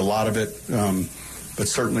going to see a lot of it. But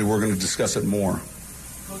certainly we're going to discuss it more.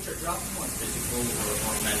 Coach, are drops more physical or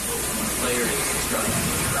more mental when a player is struggling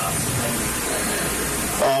with drops?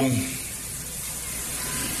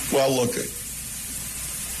 Well, look,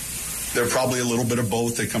 they're probably a little bit of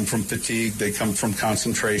both. They come from fatigue. They come from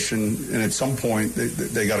concentration. And at some point,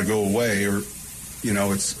 they got to go away. Or,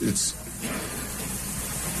 it's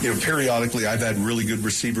periodically I've had really good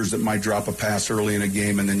receivers that might drop a pass early in a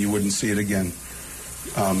game and then you wouldn't see it again.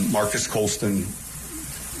 Marcus Colston,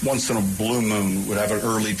 once in a blue moon, would have an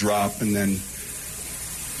early drop, and then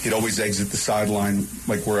he'd always exit the sideline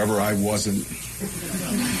like wherever I wasn't.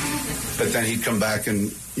 But then he'd come back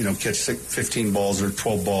and, catch 15 balls or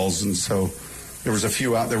 12 balls. And so there were a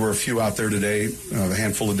few out there today, a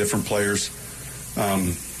handful of different players.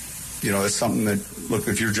 It's something that, look,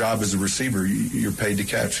 if your job is a receiver, you're paid to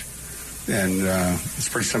catch. And it's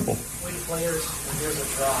pretty simple. When players, when there's a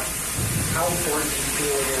drop, how important do you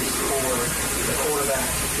feel it is for the quarterback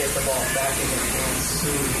to get the ball back in their hands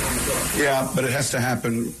soon and go? Yeah, but it has to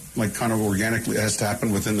happen like kind of organically. It has to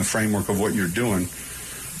happen within the framework of what you're doing.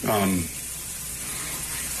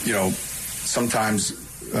 Sometimes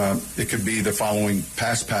it could be the following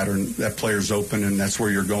pass pattern. That player's open and that's where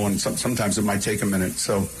you're going. Sometimes it might take a minute.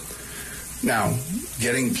 So now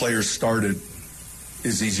getting players started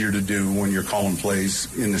is easier to do when you're calling plays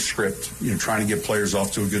in the script. Trying to get players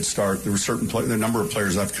off to a good start. There were the number of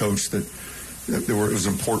players I've coached that it was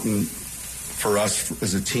important for us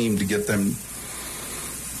as a team to get them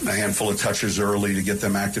a handful of touches early to get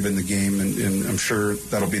them active in the game, and I'm sure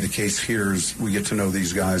that'll be the case here as we get to know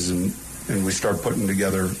these guys and we start putting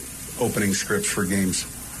together opening scripts for games.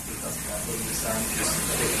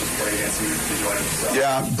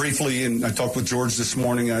 Yeah, briefly, and I talked with George this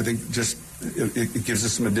morning. I think just it gives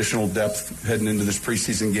us some additional depth heading into this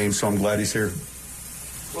preseason game, so I'm glad he's here.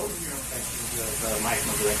 What were your impressions of Mike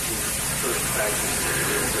McGlinchey's first practice?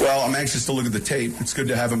 Well, I'm anxious to look at the tape. It's good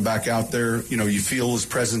to have him back out there. You feel his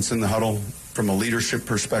presence in the huddle from a leadership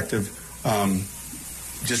perspective.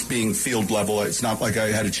 Just being field level, it's not like I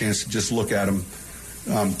had a chance to just look at him.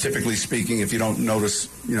 Typically speaking, if you don't notice,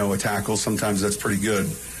 a tackle, sometimes that's pretty good.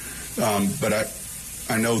 But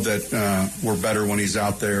I know that we're better when he's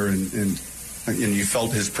out there, and you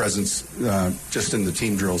felt his presence just in the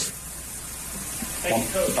team drills. Thank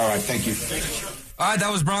you, Coach. All right, thank you. All right,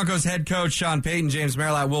 that was Broncos head coach Sean Payton, James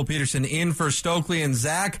Merrilat, Will Peterson in for Stokley and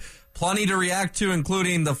Zach. Plenty to react to,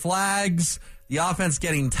 including the flags, the offense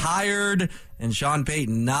getting tired, and Sean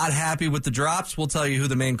Payton not happy with the drops. We'll tell you who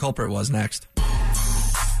the main culprit was next.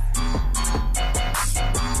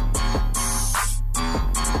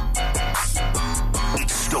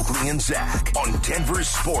 It's Stokley and Zach on Denver's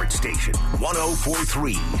Sports Station,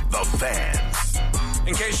 104.3 The Fan.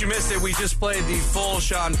 In case you missed it, we just played the full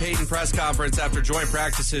Sean Payton press conference after joint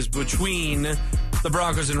practices between the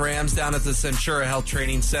Broncos and Rams down at the Centura Health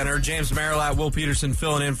Training Center. James Merrilat, Will Peterson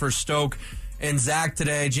filling in for Stoke and Zach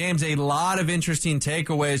today. James, a lot of interesting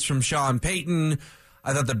takeaways from Sean Payton.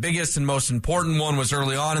 I thought the biggest and most important one was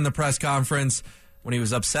early on in the press conference when he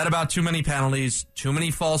was upset about too many penalties, too many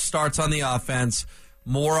false starts on the offense,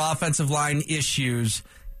 more offensive line issues,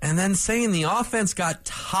 and then saying the offense got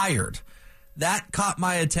tired. That caught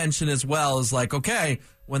my attention as well. As like, okay,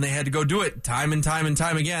 when they had to go do it time and time and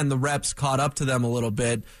time again, the reps caught up to them a little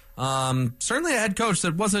bit. Certainly a head coach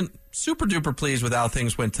that wasn't super duper pleased with how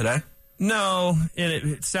things went today. No, and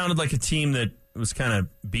it sounded like a team that was kind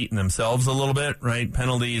of beating themselves a little bit, right?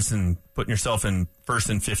 Penalties and putting yourself in 1st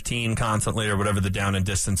and 15 constantly or whatever the down and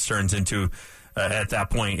distance turns into at that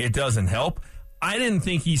point. It doesn't help. I didn't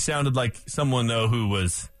think he sounded like someone, though, who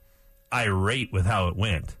was irate with how it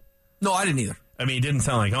went. No, I didn't either. I mean, it didn't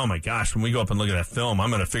sound like, oh, my gosh, when we go up and look at that film, I'm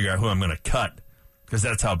going to figure out who I'm going to cut because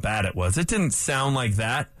that's how bad it was. It didn't sound like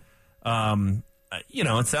that.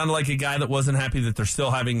 It sounded like a guy that wasn't happy that they're still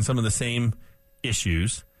having some of the same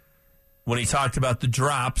issues. When he talked about the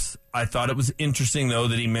drops, I thought it was interesting, though,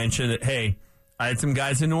 that he mentioned that, hey, I had some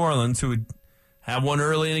guys in New Orleans who would have one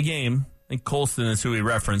early in a game. I think Colston is who he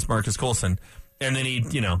referenced, Marcus Colston. And then he,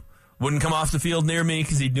 wouldn't come off the field near me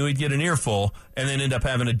because he knew he'd get an earful and then end up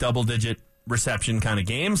having a double-digit reception kind of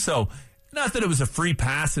game. So not that it was a free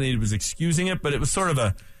pass and he was excusing it, but it was sort of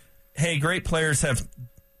a, hey, great players have,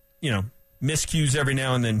 miscues every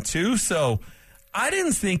now and then too. So I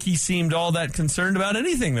didn't think he seemed all that concerned about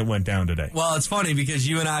anything that went down today. Well, it's funny because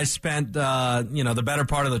you and I spent, the better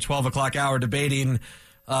part of the 12 o'clock hour debating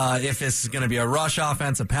if this is going to be a rush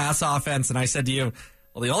offense, a pass offense. And I said to you,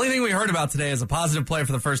 well, the only thing we heard about today as a positive play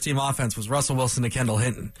for the first team offense was Russell Wilson to Kendall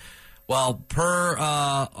Hinton. Well, per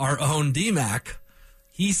our own DMAC,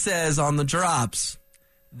 He says on the drops,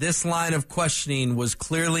 this line of questioning was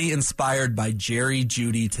clearly inspired by Jerry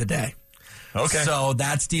Jeudy today. Okay. So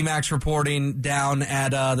that's D-Max reporting down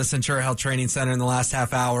at the Centura Health Training Center in the last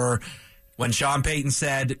half hour when Sean Payton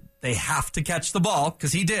said they have to catch the ball,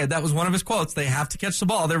 because he did. That was one of his quotes. They have to catch the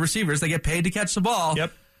ball. They're receivers. They get paid to catch the ball.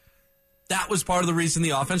 Yep. That was part of the reason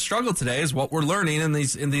the offense struggled today, is what we're learning in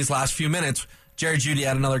these last few minutes. Jerry Jeudy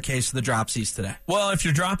had another case of the dropsies today. Well, if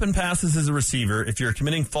you're dropping passes as a receiver, if you're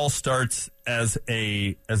committing false starts as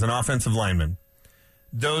an offensive lineman,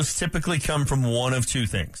 those typically come from one of two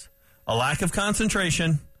things: a lack of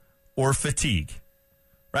concentration or fatigue,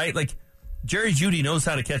 right? Like, Jerry Jeudy knows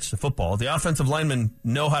how to catch the football. The offensive linemen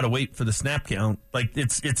know how to wait for the snap count. Like,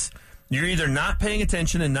 it's you're either not paying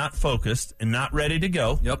attention and not focused and not ready to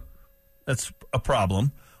go. Yep. That's a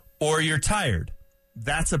problem. Or you're tired.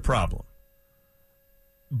 That's a problem.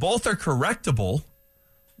 Both are correctable.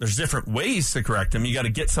 There's different ways to correct them. You got to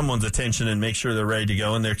get someone's attention and make sure they're ready to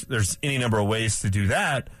go, and there's any number of ways to do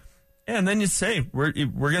that. And then you say, we're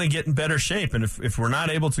going to get in better shape. And if we're not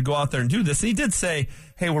able to go out there and do this, and he did say,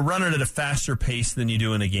 hey, we're running at a faster pace than you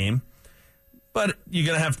do in a game. But you're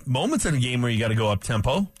going to have moments in a game where you got to go up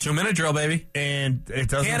tempo. 2-minute drill, baby. And it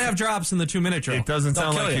doesn't. Can't have drops in the 2-minute drill. It doesn't They'll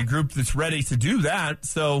sound kill like you. a group that's ready to do that.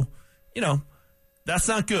 So, that's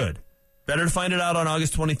not good. Better to find it out on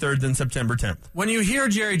August 23rd than September 10th. When you hear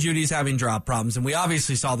Jerry Jeudy's having drop problems, and we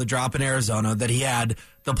obviously saw the drop in Arizona that he had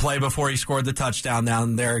the play before he scored the touchdown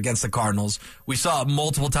down there against the Cardinals. We saw it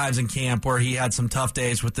multiple times in camp where he had some tough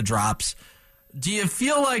days with the drops. Do you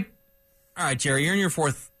feel like, all right, Jerry, you're in your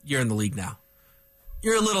 4th year in the league now.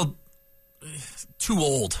 You're a little too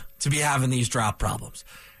old to be having these drop problems.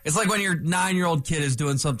 It's like when your 9-year-old kid is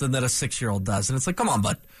doing something that a 6-year-old does, and it's like, come on,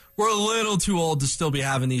 bud. We're a little too old to still be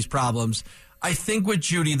having these problems. I think with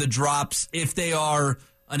Jeudy, the drops, if they are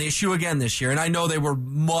an issue again this year, and I know they were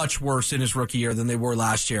much worse in his rookie year than they were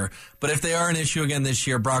last year, but if they are an issue again this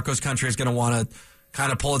year, Broncos country is going to want to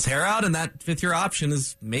kind of pull its hair out, and that 5th-year option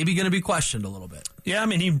is maybe going to be questioned a little bit. Yeah, I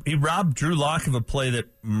mean, he robbed Drew Lock of a play that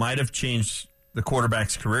might have changed the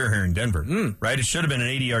quarterback's career here in Denver, right? It should have been an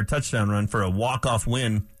 80-yard touchdown run for a walk-off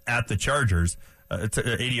win at the Chargers. It's an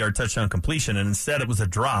 80-yard touchdown completion, and instead it was a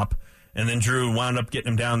drop, and then Drew wound up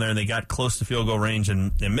getting him down there, and they got close to field goal range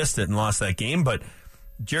and missed it and lost that game. But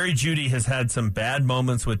Jerry Jeudy has had some bad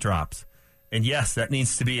moments with drops, and yes, that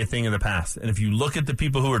needs to be a thing of the past. And if you look at the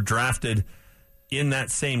people who were drafted in that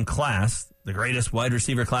same class, the greatest wide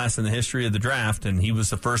receiver class in the history of the draft, and he was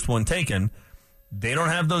the first one taken, they don't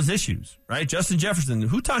have those issues, right? Justin Jefferson,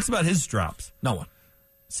 who talks about his drops? No one.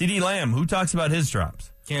 CeeDee Lamb, who talks about his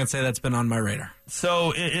drops? Can't say that's been on my radar.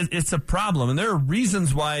 So it's a problem, and there are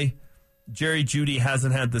reasons why Jerry Jeudy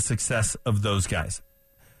hasn't had the success of those guys.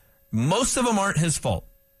 Most of them aren't his fault.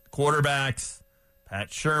 Quarterbacks, Pat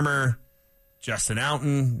Shurmur, Justin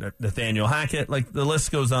Outten, Nathaniel Hackett, like the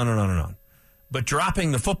list goes on and on and on. But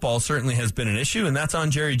dropping the football certainly has been an issue, and that's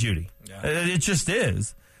on Jerry Jeudy. Yeah. It just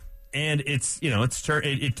is. And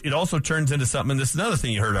it also turns into something, and this is another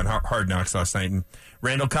thing you heard on Hard Knocks last night, and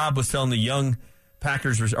Randall Cobb was telling the young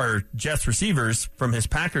Jets receivers from his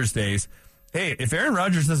Packers days, hey, if Aaron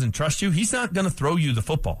Rodgers doesn't trust you, he's not going to throw you the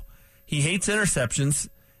football. He hates interceptions.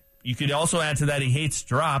 You could also add to that he hates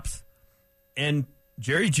drops. And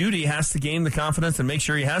Jerry Jeudy has to gain the confidence and make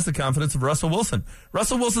sure he has the confidence of Russell Wilson.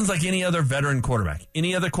 Russell Wilson's like any other veteran quarterback,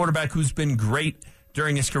 any other quarterback who's been great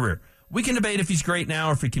during his career. We can debate if he's great now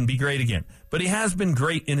or if he can be great again. But he has been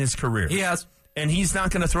great in his career. He has. And he's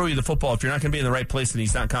not going to throw you the football if you're not going to be in the right place and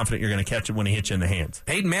he's not confident you're going to catch it when he hits you in the hands.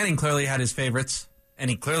 Peyton Manning clearly had his favorites, and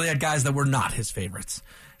he clearly had guys that were not his favorites.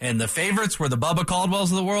 And the favorites were the Bubba Caldwells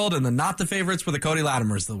of the world, and the not the favorites were the Cody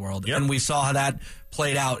Latimers of the world. Yep. And we saw how that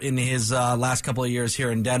played out in his last couple of years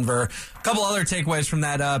here in Denver. A couple other takeaways from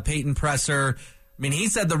that Peyton presser. I mean, he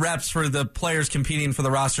said the reps for the players competing for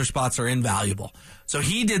the roster spots are invaluable. So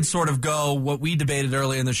he did sort of go what we debated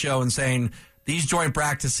early in the show and saying these joint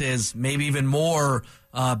practices maybe even more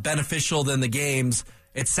beneficial than the games.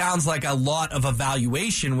 It sounds like a lot of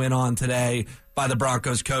evaluation went on today by the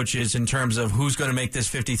Broncos coaches in terms of who's going to make this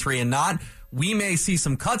 53 and not. We may see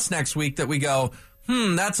some cuts next week that we go,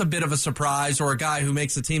 that's a bit of a surprise, or a guy who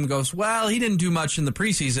makes the team goes, well, he didn't do much in the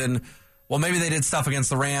preseason. Well, maybe they did stuff against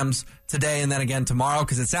the Rams today and then again tomorrow,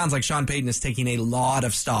 because it sounds like Sean Payton is taking a lot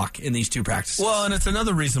of stock in these two practices. Well, and it's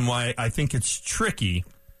another reason why I think it's tricky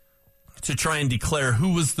to try and declare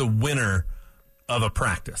who was the winner of a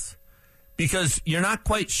practice, because you're not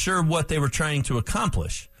quite sure what they were trying to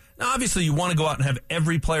accomplish. Now, obviously, you want to go out and have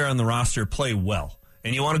every player on the roster play well,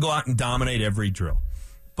 and you want to go out and dominate every drill.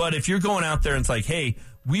 But if you're going out there and it's like, hey,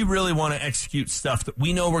 we really want to execute stuff that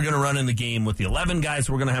we know we're going to run in the game with the 11 guys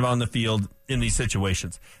we're going to have on the field in these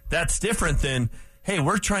situations. That's different than, hey,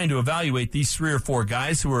 we're trying to evaluate these 3 or 4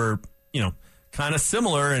 guys who are, kind of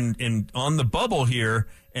similar and on the bubble here,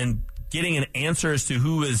 and getting an answer as to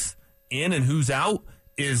who is in and who's out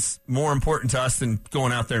is more important to us than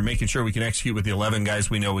going out there and making sure we can execute with the 11 guys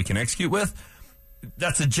we know we can execute with.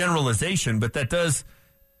 That's a generalization, but that does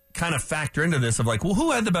kind of factor into this of like, well,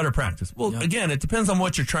 who had the better practice? Well, again, it depends on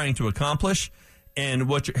what you're trying to accomplish and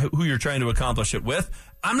who you're trying to accomplish it with.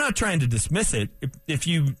 I'm not trying to dismiss it.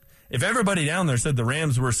 If everybody down there said the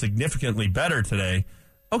Rams were significantly better today,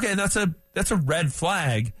 okay, that's a red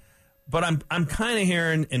flag. But I'm kind of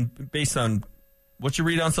hearing, and based on what you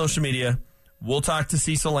read on social media, we'll talk to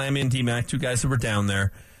Cecil Lammy and D-Mac, 2 guys who were down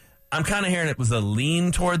there. I'm kind of hearing it was a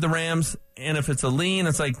lean toward the Rams. And if it's a lean,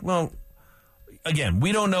 it's like, well, again,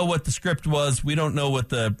 we don't know what the script was. We don't know what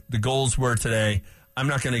the goals were today. I'm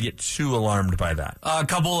not going to get too alarmed by that. A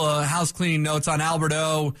couple of house cleaning notes on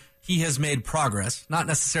Alberto. He has made progress. Not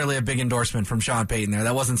necessarily a big endorsement from Sean Payton there.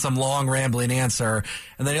 That wasn't some long, rambling answer.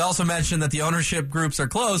 And then he also mentioned that the ownership groups are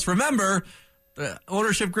close. Remember, the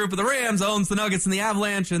ownership group of the Rams owns the Nuggets and the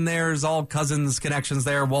Avalanche, and there's all Cousins connections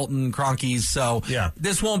there, Walton, Kroenkes. So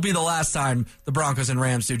this won't be the last time the Broncos and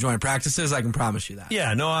Rams do joint practices. I can promise you that.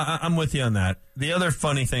 Yeah, no, I'm with you on that. The other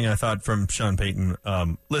funny thing I thought from Sean Payton,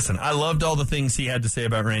 listen, I loved all the things he had to say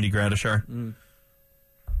about Randy Gradishar.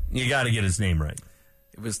 You got to get his name right.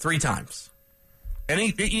 It was 3 times. And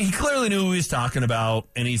he clearly knew who he was talking about,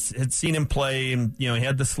 and had seen him play, and he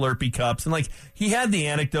had the Slurpee cups, and he had the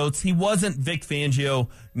anecdotes. He wasn't Vic Fangio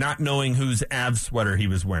not knowing whose Avs sweater he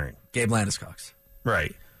was wearing. Gabe Landeskog's.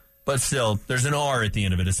 Right. But still, there's an R at the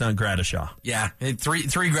end of it. It's not Gradishar. Yeah, 3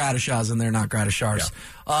 Gradishars in there, not Gradishars.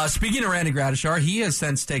 Yeah. Speaking of Randy Gradishar, he has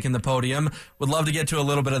since taken the podium. Would love to get to a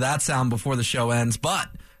little bit of that sound before the show ends. But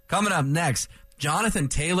coming up next, Jonathan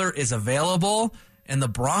Taylor is available, and the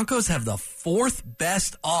Broncos have the 4th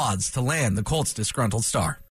best odds to land the Colts' disgruntled star.